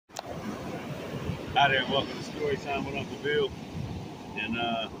Hi there, and welcome to Story Time with Uncle Bill. And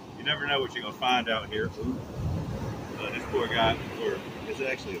you never know what you're gonna find out here. This poor guy, or it's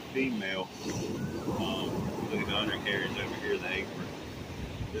actually a female. Look at the undercarriage over here, the apron.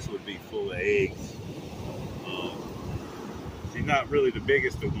 This would be full of eggs. Um, she's not really the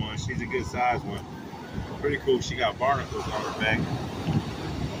biggest of ones. She's a good sized one. Pretty cool. She got barnacles on her back.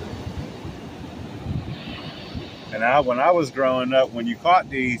 And when I was growing up, when you caught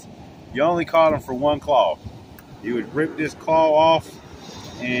these, you only caught them for one claw. You would rip this claw off,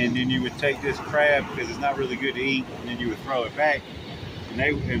 and then you would take this crab because it's not really good to eat, and then you would throw it back.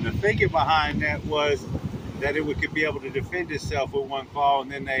 And the thinking behind that was that it could be able to defend itself with one claw, and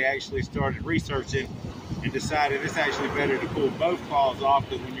then they actually started researching and decided it's actually better to pull both claws off,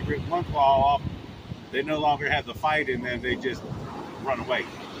 because when you rip one claw off, they no longer have the fight in them, they just run away.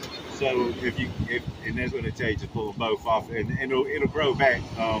 So and that's what it takes, to pull them both off, and it'll grow back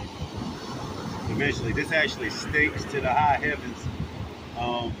eventually. This actually stinks to the high heavens.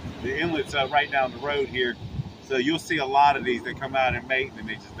 The inlet's right down the road here, so you'll see a lot of these that come out and mate, and then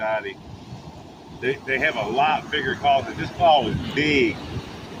they just die. They have a lot bigger claws. This claw is big.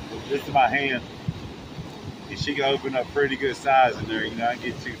 This is my hand, and she can open up pretty good size in there. You know, I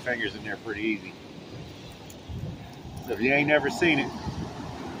can get 2 fingers in there pretty easy. So if you ain't never seen it,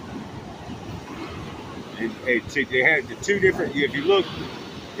 they had the 2 different. If you look,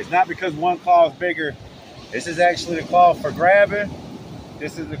 it's not because one claw is bigger. This is actually the claw for grabbing.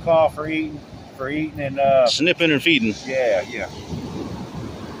 This is the claw for eating and snipping and feeding. Yeah.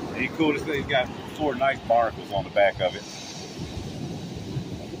 And he cool. This thing's got 4 nice barnacles on the back of it.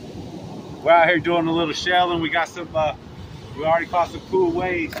 We're out here doing a little shelling. We got some. We already caught some cool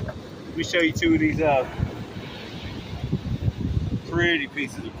waves. Let me show you 2 of these pretty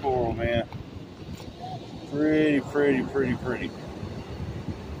pieces of coral, man. Pretty.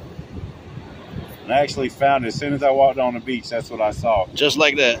 And I actually found it as soon as I walked on the beach. That's what I saw. Just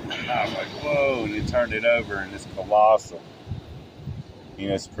like that. And I was like, whoa, and it turned it over, and it's colossal. You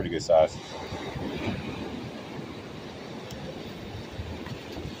know, it's a pretty good size.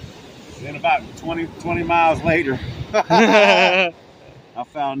 Then about 20 miles later, I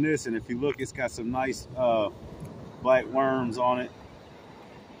found this, and if you look, it's got some nice black worms on it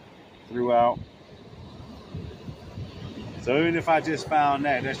throughout. So even if I just found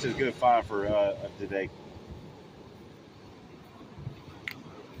that, that's just good find for today.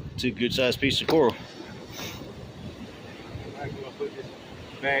 It's a good sized piece of coral. I'm gonna put this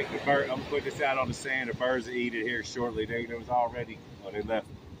back. I'm gonna put this out on the sand. The birds will eat it here shortly. They was already. Oh, they left.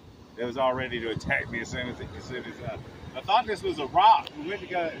 They was all ready to attack me as soon as I thought this was a rock.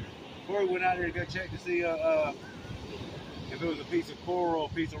 Corey went out there to go check to see if it was a piece of coral, a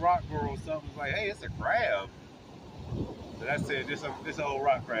piece of rock coral or something. It's like, hey, it's a crab. So that's it. This old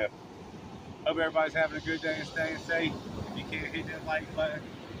rock crab. Hope everybody's having a good day and staying safe. If you can't hit that like button,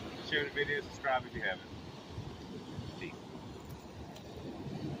 share the video, subscribe if you haven't.